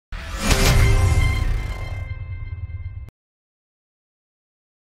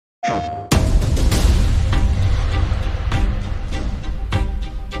Elden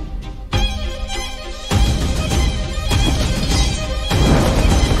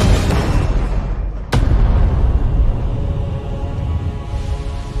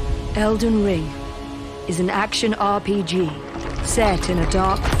Ring is an action RPG set in a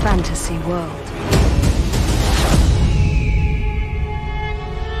dark fantasy world.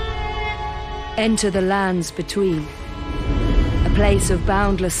 Enter the lands between, a place of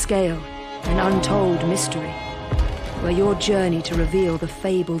boundless scale and untold mystery, where your journey to reveal the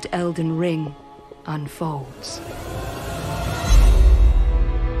fabled Elden Ring unfolds.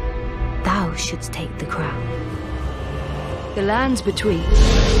 Thou shouldst take the crown. The lands between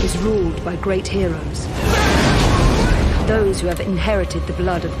is ruled by great heroes, those who have inherited the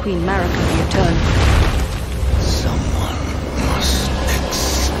blood of Queen Marika the Eternal. Someone must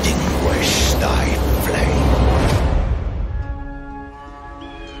extinguish thy flame.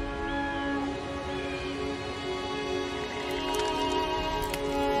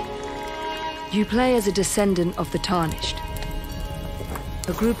 You play as a descendant of the Tarnished,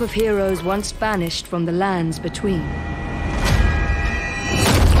 a group of heroes once banished from the lands between.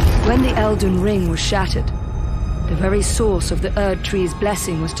 When the Elden Ring was shattered, the very source of the Erd Tree's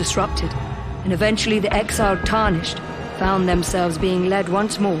blessing was disrupted, and eventually the exiled Tarnished found themselves being led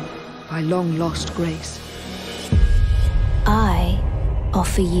once more by long-lost grace. I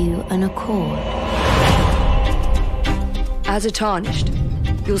offer you an accord. As a Tarnished,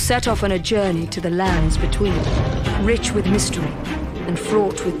 you'll set off on a journey to the lands between, rich with mystery and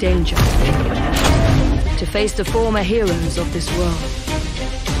fraught with danger, to face the former heroes of this world.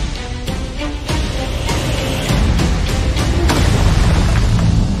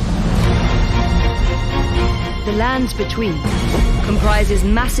 The lands between comprises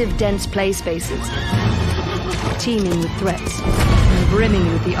massive dense play spaces, teeming with threats and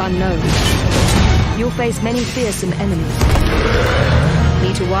brimming with the unknown. You'll face many fearsome enemies,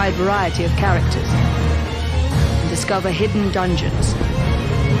 meet a wide variety of characters, and discover hidden dungeons.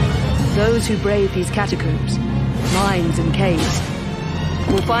 Those who brave these catacombs, mines and caves,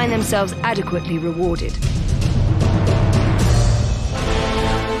 will find themselves adequately rewarded.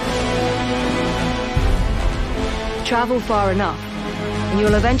 Travel far enough, and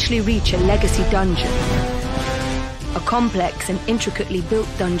you'll eventually reach a legacy dungeon. A complex and intricately built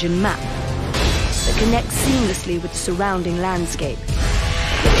dungeon map that connects seamlessly with the surrounding landscape.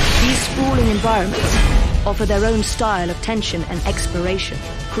 These sprawling environments offer their own style of tension and exploration,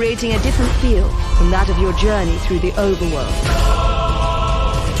 creating a different feel from that of your journey through the overworld.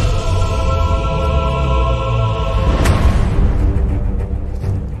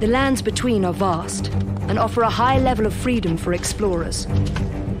 The lands between are vast and offer a high level of freedom for explorers.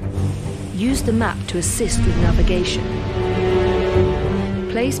 Use the map to assist with navigation.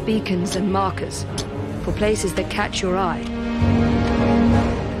 Place beacons and markers for places that catch your eye,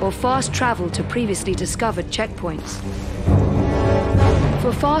 or fast travel to previously discovered checkpoints.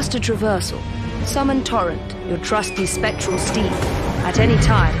 For faster traversal, summon Torrent, your trusty spectral steed, at any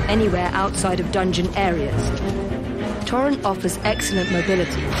time, anywhere outside of dungeon areas. Torrent offers excellent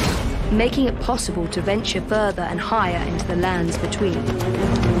mobility, making it possible to venture further and higher into the lands between.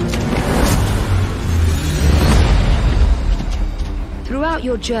 Throughout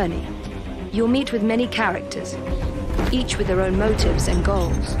your journey, you'll meet with many characters, each with their own motives and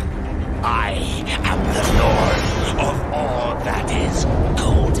goals. I am the Lord of all that is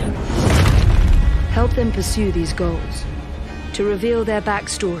golden. Help them pursue these goals, to reveal their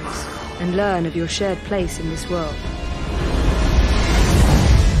backstories and learn of your shared place in this world.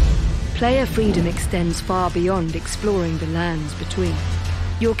 Player freedom extends far beyond exploring the lands between.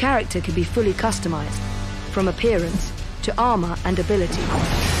 Your character can be fully customized, from appearance to armor and ability.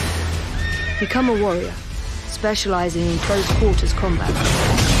 Become a warrior, specializing in close quarters combat.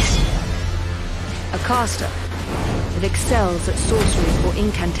 A caster that excels at sorcery or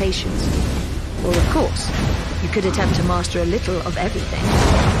incantations. Or of course, you could attempt to master a little of everything.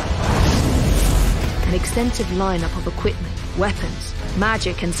 An extensive lineup of equipment, weapons,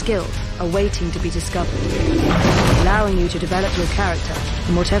 magic and skills are waiting to be discovered, allowing you to develop your character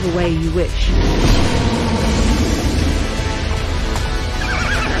in whatever way you wish.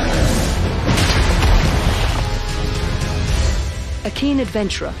 A keen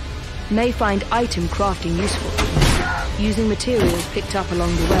adventurer may find item crafting useful, using materials picked up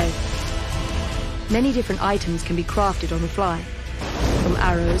along the way. Many different items can be crafted on the fly, from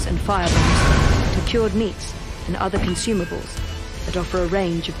arrows and firebombs to cured meats and other consumables that offer a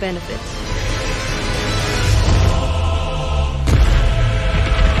range of benefits.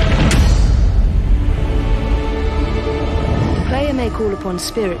 The player may call upon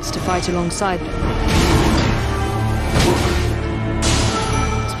spirits to fight alongside them.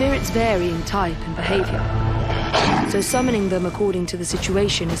 Spirits vary in type and behavior, so summoning them according to the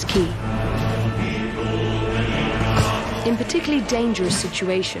situation is key. In particularly dangerous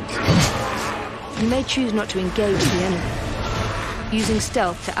situations, you may choose not to engage the enemy, using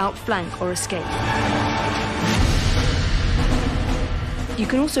stealth to outflank or escape. You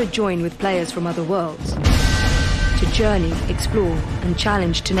can also join with players from other worlds to journey, explore, and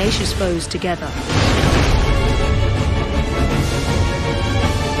challenge tenacious foes together.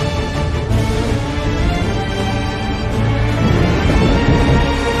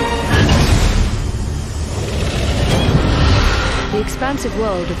 The expansive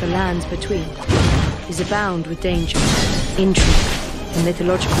world of the lands between is abound with danger, intrigue, and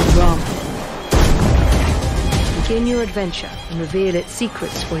mythological drama. Begin your adventure and reveal its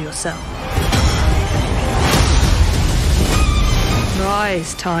secrets for yourself.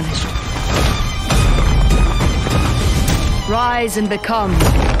 Rise, Tarnished. Rise and become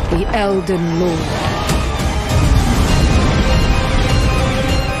the Elden Lord.